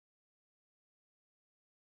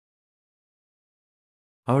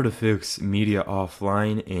How to fix media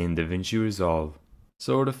offline in Davinci Resolve.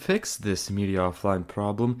 So to fix this media offline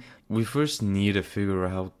problem, we first need to figure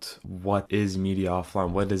out what is media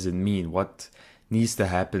offline, what does it mean, what needs to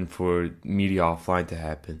happen for media offline to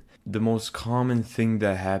happen. The most common thing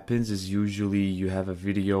that happens is usually you have a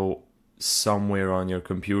video somewhere on your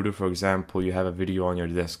computer. For example, you have a video on your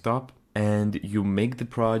desktop and you make the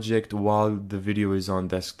project while the video is on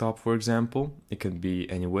desktop, for example. It can be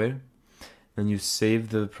anywhere. Then you save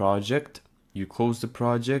the project, you close the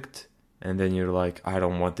project, and then you're like, I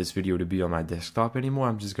don't want this video to be on my desktop anymore.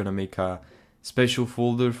 I'm just gonna make a special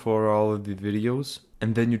folder for all of the videos.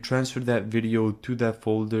 And then you transfer that video to that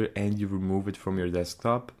folder and you remove it from your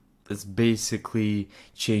desktop. That's basically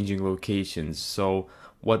changing locations. So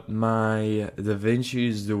what my Davinci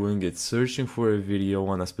is doing, it's searching for a video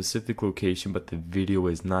on a specific location, but the video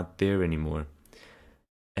is not there anymore.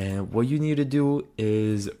 And what you need to do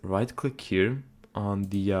is right click here on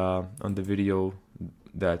the video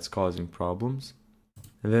that's causing problems.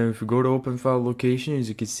 And then if you go to open file location, as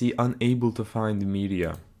you can see, unable to find the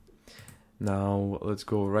media. Now let's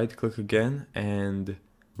go right click again and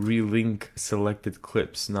relink selected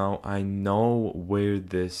clips. Now I know where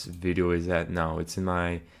this video is at now. It's in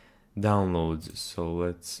my downloads. So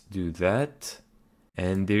let's do that.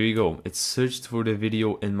 And there you go. It searched for the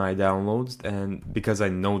video in my downloads, and because I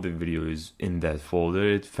know the video is in that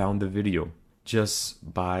folder, it found the video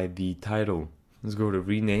just by the title. Let's go to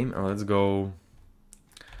rename and let's go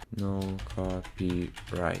no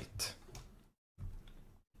copyright.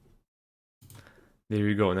 There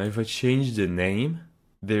you go. Now if I change the name,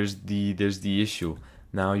 there's the issue.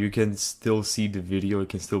 Now you can still see the video, it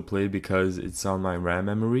can still play because it's on my RAM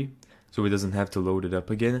memory, so it doesn't have to load it up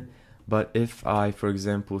again. But if I, for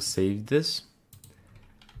example, saved this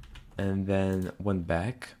and then went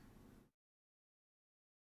back,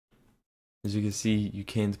 as you can see, you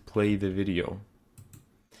can't play the video.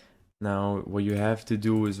 Now what you have to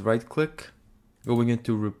do is right click, going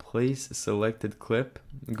into replace selected clip,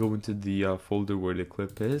 go into the folder where the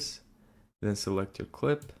clip is, then select your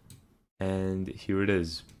clip, and here it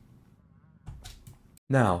is.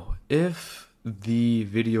 Now if the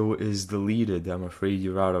video is deleted, I'm afraid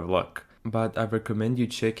you're out of luck. But I recommend you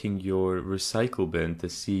checking your recycle bin to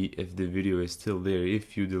see if the video is still there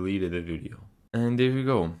if you deleted the video. And there you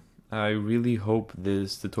go. I really hope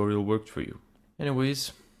this tutorial worked for you.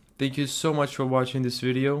 Anyways, thank you so much for watching this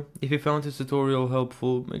video. If you found this tutorial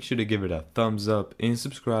helpful, make sure to give it a thumbs up and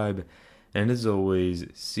subscribe. And as always,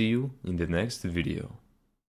 see you in the next video.